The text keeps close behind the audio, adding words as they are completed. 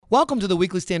Welcome to the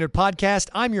Weekly Standard Podcast.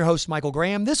 I'm your host, Michael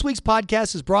Graham. This week's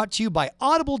podcast is brought to you by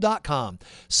Audible.com.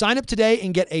 Sign up today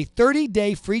and get a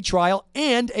 30-day free trial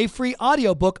and a free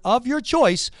audiobook of your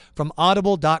choice from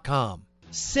Audible.com.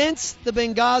 Since the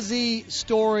Benghazi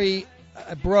story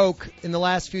broke in the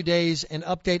last few days and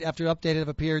update after update have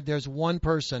appeared, there's one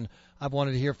person I've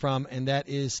wanted to hear from, and that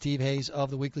is Steve Hayes of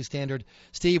the Weekly Standard.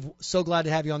 Steve, so glad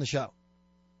to have you on the show.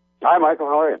 Hi, Michael.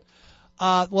 How are you?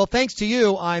 Well, thanks to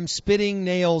you, I'm spitting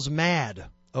nails mad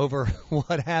over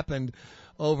what happened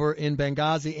over in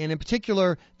Benghazi, and in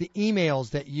particular, the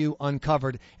emails that you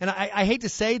uncovered. And I hate to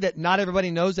say that not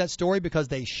everybody knows that story because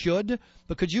they should,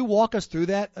 but could you walk us through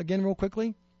that again real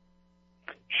quickly?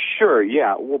 Sure,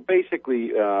 yeah. Well, basically,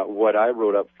 what I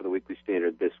wrote up for the Weekly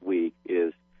Standard this week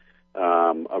is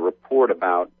a report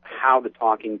about how the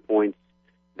talking points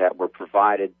that were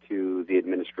provided to the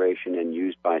administration and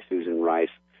used by Susan Rice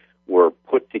were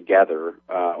put together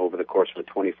over the course of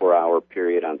a 24-hour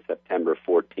period on September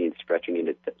 14th, stretching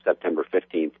into September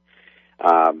 15th,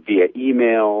 via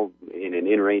email, in an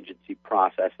interagency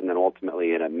process, and then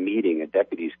ultimately in a meeting, a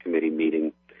deputies committee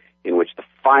meeting, in which the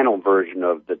final version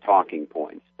of the talking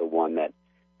points, the one that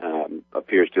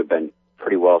appears to have been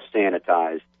pretty well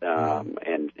sanitized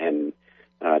and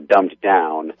dumbed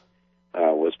down,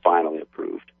 was finally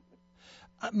approved.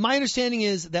 My understanding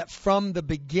is that from the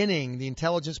beginning, the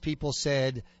intelligence people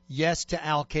said yes to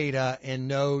Al-Qaeda and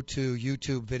no to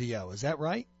YouTube video. Is that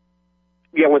right?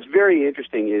 Yeah, what's very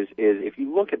interesting is if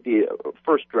you look at the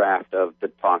first draft of the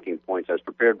talking points as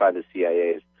prepared by the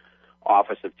CIA's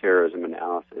Office of Terrorism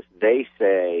Analysis, they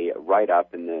say right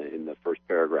up in the first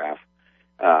paragraph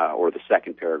or the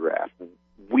second paragraph,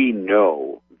 we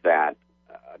know that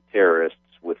terrorists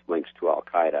with links to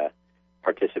Al-Qaeda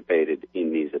participated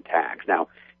in these attacks. Now,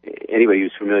 anybody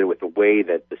who's familiar with the way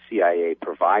that the CIA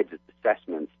provides its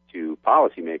assessments to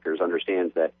policymakers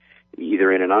understands that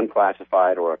either in an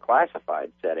unclassified or a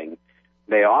classified setting,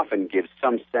 they often give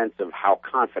some sense of how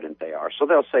confident they are. So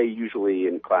they'll say, usually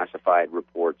in classified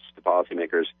reports to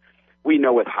policymakers, we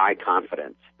know with high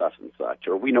confidence, thus and such,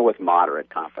 or we know with moderate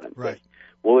confidence. Right.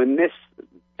 Well, in this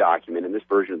document, in this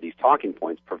version of these talking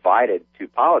points provided to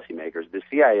policymakers, the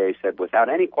CIA said without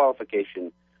any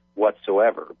qualification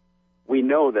whatsoever, we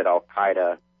know that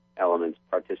Al-Qaeda elements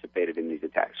participated in these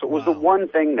attacks. So it was the one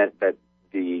thing that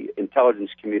the intelligence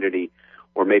community,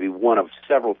 or maybe one of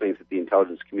several things that the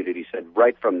intelligence community said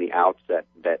right from the outset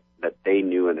that they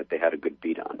knew and that they had a good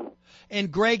beat on.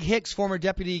 And Greg Hicks, former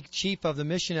deputy chief of the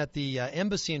mission at the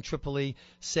embassy in Tripoli,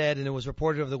 said, and it was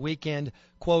reported over the weekend,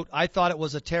 quote, I thought it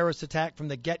was a terrorist attack from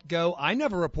the get-go. I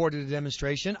never reported a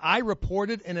demonstration. I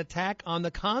reported an attack on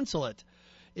the consulate.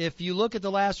 If you look at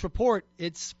the last report,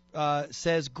 it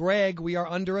says, Greg, we are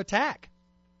under attack.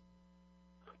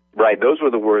 Right. Those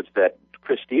were the words that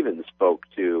Chris Stevens spoke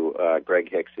to Greg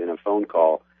Hicks in a phone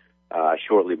call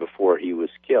shortly before he was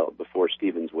killed, before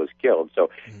Stevens was killed. So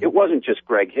it wasn't just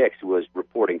Greg Hicks who was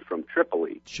reporting from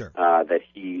Tripoli that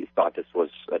he thought this was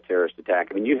a terrorist attack.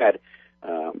 I mean, you had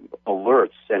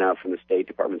alerts sent out from the State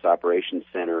Department's Operations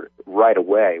Center right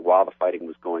away while the fighting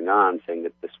was going on, saying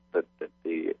that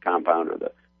the compound or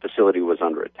the facility was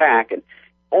under attack, and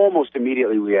almost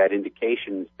immediately we had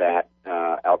indications that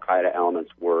Al-Qaeda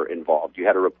elements were involved. You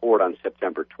had a report on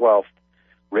September 12th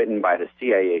written by the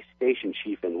CIA station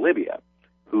chief in Libya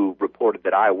who reported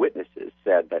that eyewitnesses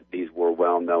said that these were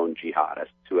well-known jihadists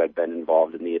who had been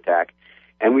involved in the attack.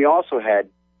 And we also had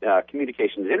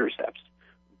communications intercepts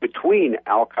between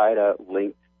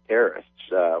Al-Qaeda-linked terrorists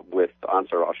with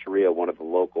Ansar al-Sharia, one of the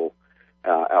local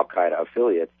Al-Qaeda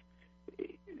affiliates,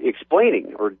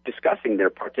 explaining or discussing their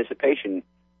participation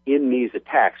in these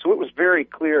attacks. So it was very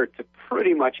clear to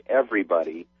pretty much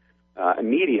everybody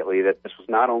immediately that this was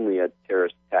not only a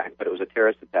terrorist attack, but it was a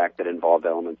terrorist attack that involved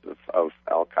elements of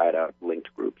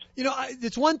Al-Qaeda-linked groups. You know,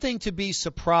 it's one thing to be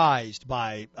surprised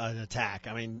by an attack.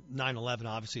 I mean, 9/11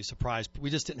 obviously a surprise.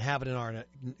 We just didn't have it in our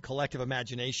collective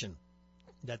imagination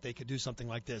that they could do something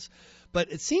like this.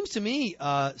 But it seems to me,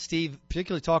 Steve,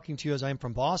 particularly talking to you as I'm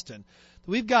from Boston, that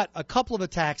we've got a couple of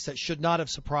attacks that should not have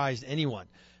surprised anyone.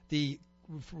 The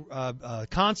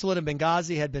consulate in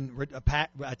Benghazi had been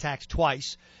attacked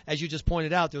twice. As you just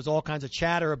pointed out, there was all kinds of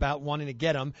chatter about wanting to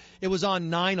get them. It was on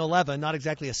 9/11, not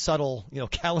exactly a subtle,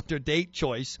 calendar date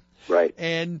choice. Right.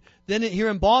 And then here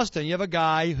in Boston, you have a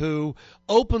guy who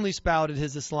openly spouted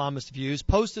his Islamist views,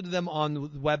 posted them on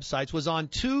websites, was on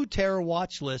 2 terror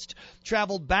watch lists,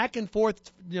 traveled back and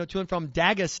forth, to and from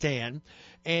Dagestan,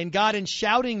 and got in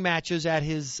shouting matches at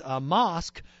his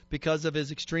mosque because of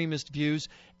his extremist views.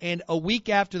 And a week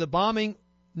after the bombing,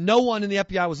 no one in the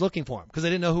FBI was looking for him because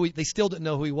they still didn't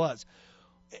know who he was.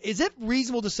 Is it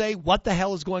reasonable to say what the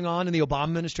hell is going on in the Obama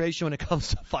administration when it comes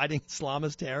to fighting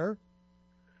Islamist terror?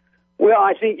 Well,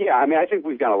 I think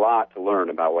we've got a lot to learn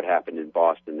about what happened in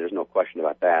Boston. There's no question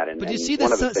about that. But you see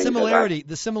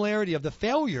the similarity of the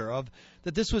failure of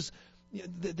that this was.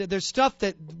 There's stuff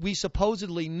that we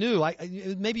supposedly knew.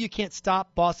 Maybe you can't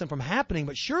stop Boston from happening,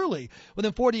 but surely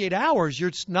within 48 hours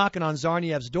you're knocking on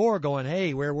Zarniev's door, going,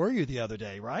 "Hey, where were you the other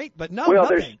day?" Right? But no,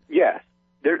 nothing.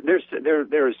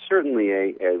 There is certainly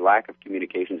a lack of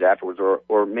communications afterwards,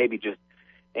 or maybe just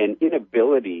an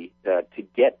inability to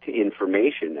get to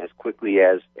information as quickly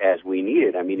as we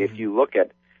needed. I mean, if you look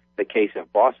at the case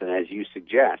of Boston, as you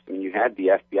suggest, I mean, you had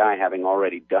the FBI having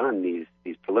already done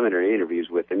these preliminary interviews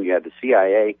with him. You had the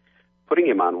CIA putting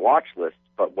him on watch lists.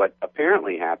 But what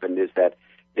apparently happened is that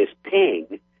this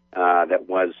ping that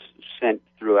was sent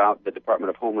throughout the Department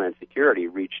of Homeland Security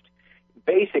reached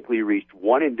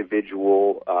one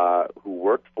individual who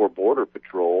worked for Border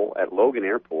Patrol at Logan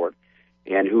Airport,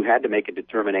 and who had to make a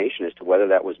determination as to whether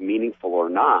that was meaningful or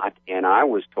not. And I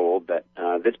was told that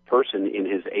this person in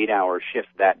his 8-hour shift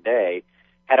that day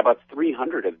had about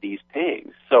 300 of these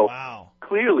pings. So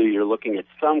Clearly you're looking at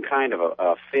some kind of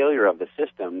a failure of the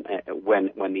system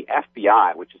when the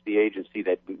FBI, which is the agency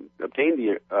that obtained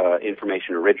the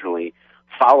information originally,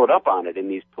 followed up on it in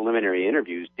these preliminary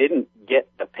interviews, didn't get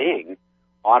the ping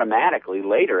automatically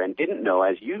later, and didn't know,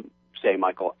 as you say,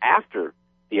 Michael, after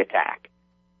the attack,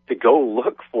 to go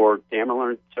look for Tamerlan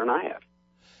and Tsarnaev.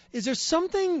 Is there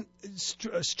something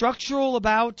structural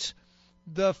about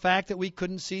the fact that we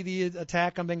couldn't see the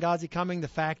attack on Benghazi coming? The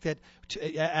fact that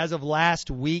as of last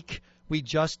week, we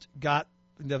just got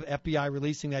the FBI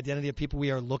releasing the identity of people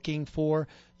we are looking for,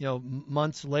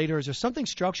 months later. Is there something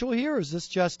structural here, or is this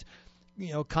just,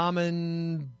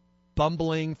 common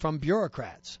bumbling from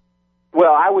bureaucrats?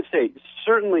 Well, I would say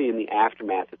certainly in the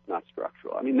aftermath, it's not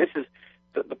structural. I mean, this is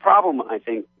the problem, I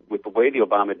think, with the way the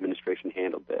Obama administration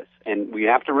handled this. And we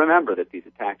have to remember that these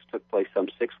attacks took place some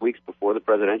 6 weeks before the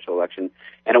presidential election,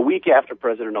 and a week after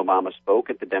President Obama spoke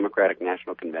at the Democratic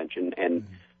National Convention and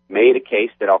made a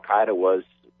case that Al-Qaeda was,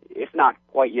 if not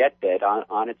quite yet dead,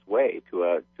 on its way to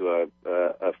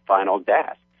a final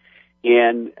death.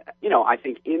 And, I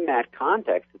think in that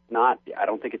context, I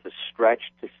don't think it's a stretch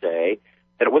to say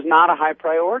that it was not a high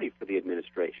priority for the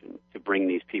administration to bring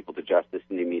these people to justice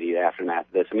in the immediate aftermath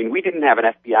of this. I mean, we didn't have an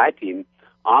FBI team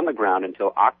on the ground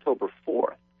until October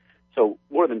 4th, so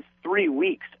more than 3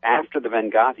 weeks after the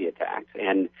Benghazi attacks.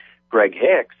 And Greg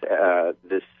Hicks,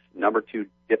 this number 2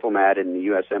 diplomat in the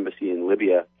U.S. Embassy in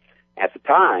Libya at the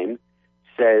time,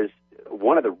 says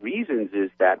one of the reasons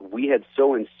is that we had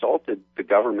so insulted the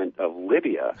government of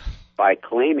Libya by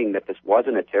claiming that this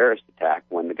wasn't a terrorist attack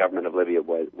when the government of Libya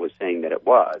was saying that it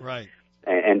was. Right.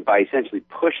 And by essentially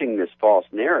pushing this false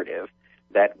narrative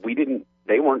that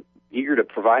they weren't eager to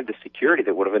provide the security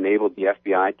that would have enabled the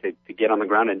FBI to get on the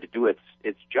ground and to do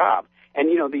its job. And,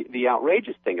 the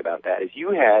outrageous thing about that is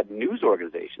you had news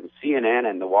organizations, CNN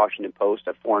and the Washington Post,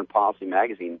 a foreign policy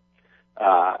magazine,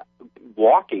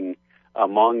 walking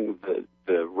among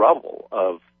the rubble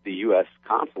of the U.S.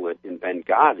 consulate in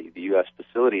Benghazi, the U.S.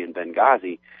 facility in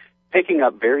Benghazi, picking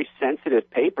up very sensitive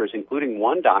papers, including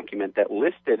one document that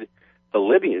listed the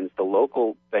Libyans, the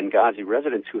local Benghazi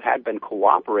residents who had been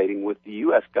cooperating with the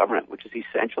U.S. government, which is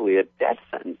essentially a death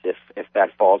sentence if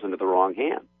that falls into the wrong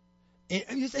hands.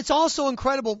 It's also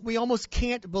incredible. We almost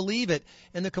can't believe it.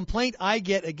 And the complaint I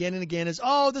get again and again is,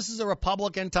 this is a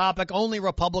Republican topic. Only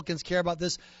Republicans care about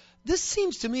this. This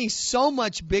seems to me so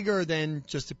much bigger than,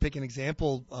 just to pick an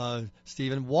example,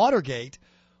 Stephen, Watergate.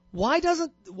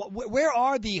 Where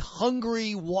are the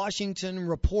hungry Washington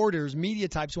reporters, media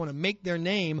types who want to make their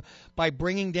name by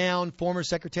bringing down former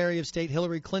Secretary of State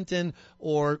Hillary Clinton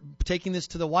or taking this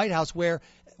to the White House, where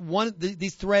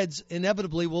these threads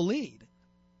inevitably will lead?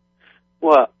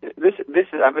 Well, this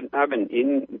is I've been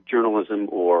in journalism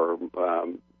or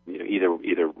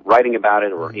either writing about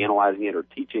it or analyzing it or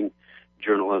teaching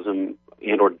journalism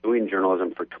and or doing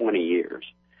journalism for 20 years.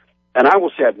 And I will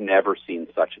say I've never seen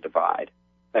such a divide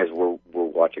as we're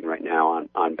watching right now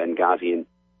on Benghazi. And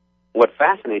what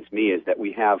fascinates me is that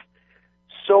we have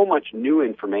so much new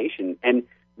information and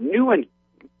new and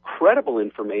credible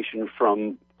information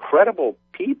from credible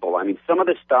people. I mean, some of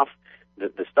the stuff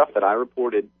that I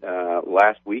reported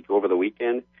last week, over the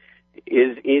weekend,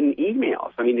 is in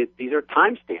emails. I mean, these are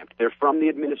time-stamped. They're from the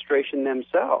administration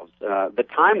themselves. The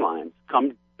timelines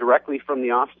come directly from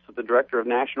the Office of the Director of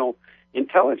National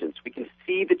Intelligence. We can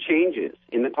see the changes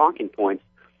in the talking points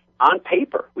on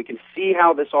paper. We can see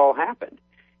how this all happened.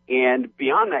 And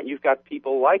beyond that, you've got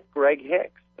people like Greg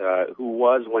Hicks, who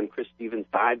was, when Chris Stevens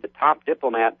died, the top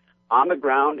diplomat on the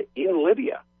ground in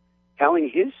Libya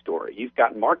telling his story. You've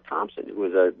got Mark Thompson, who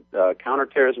was a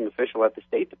counterterrorism official at the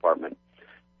State Department,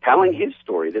 telling his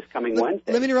story this coming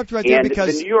Wednesday. Let me interrupt you right there,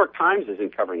 because the New York Times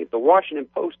isn't covering it. The Washington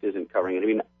Post isn't covering it. I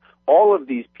mean, all of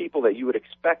these people that you would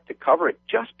expect to cover it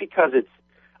just because it's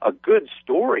a good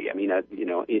story. I mean,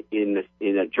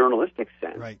 in a journalistic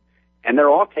sense. Right. And they're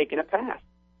all taking a pass.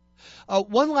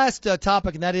 One last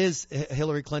topic, and that is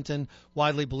Hillary Clinton,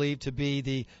 widely believed to be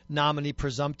the nominee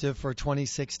presumptive for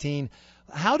 2016.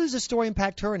 How does the story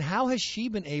impact her, and how has she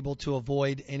been able to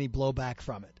avoid any blowback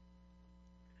from it?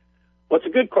 Well, it's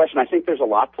a good question. I think there's a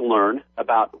lot to learn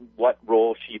about what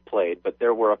role she played, but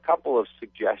there were a couple of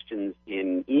suggestions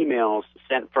in emails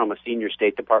sent from a senior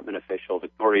State Department official,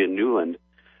 Victoria Nuland,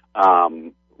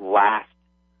 on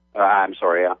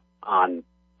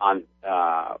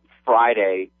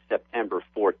Friday, September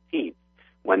 14th,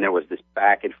 when there was this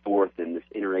back and forth in this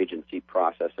interagency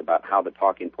process about how the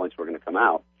talking points were going to come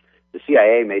out. The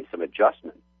CIA made some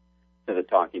adjustments to the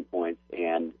talking points,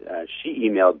 and she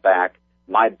emailed back,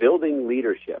 "My building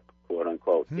leadership, quote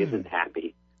unquote, isn't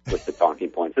happy with the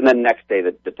talking points." And then next day,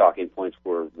 the talking points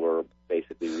were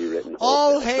basically rewritten.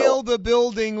 All hail the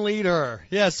building leader.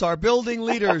 Yes, our building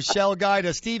leaders shall guide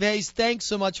us. Steve Hayes, thanks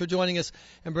so much for joining us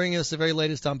and bringing us the very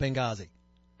latest on Benghazi.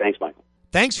 Thanks, Michael.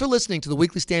 Thanks for listening to the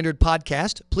Weekly Standard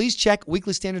podcast. Please check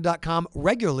weeklystandard.com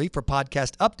regularly for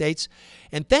podcast updates.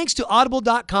 And thanks to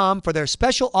audible.com for their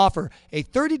special offer, a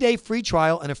 30-day free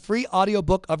trial and a free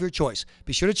audiobook of your choice.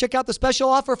 Be sure to check out the special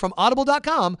offer from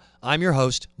audible.com. I'm your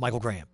host, Michael Graham.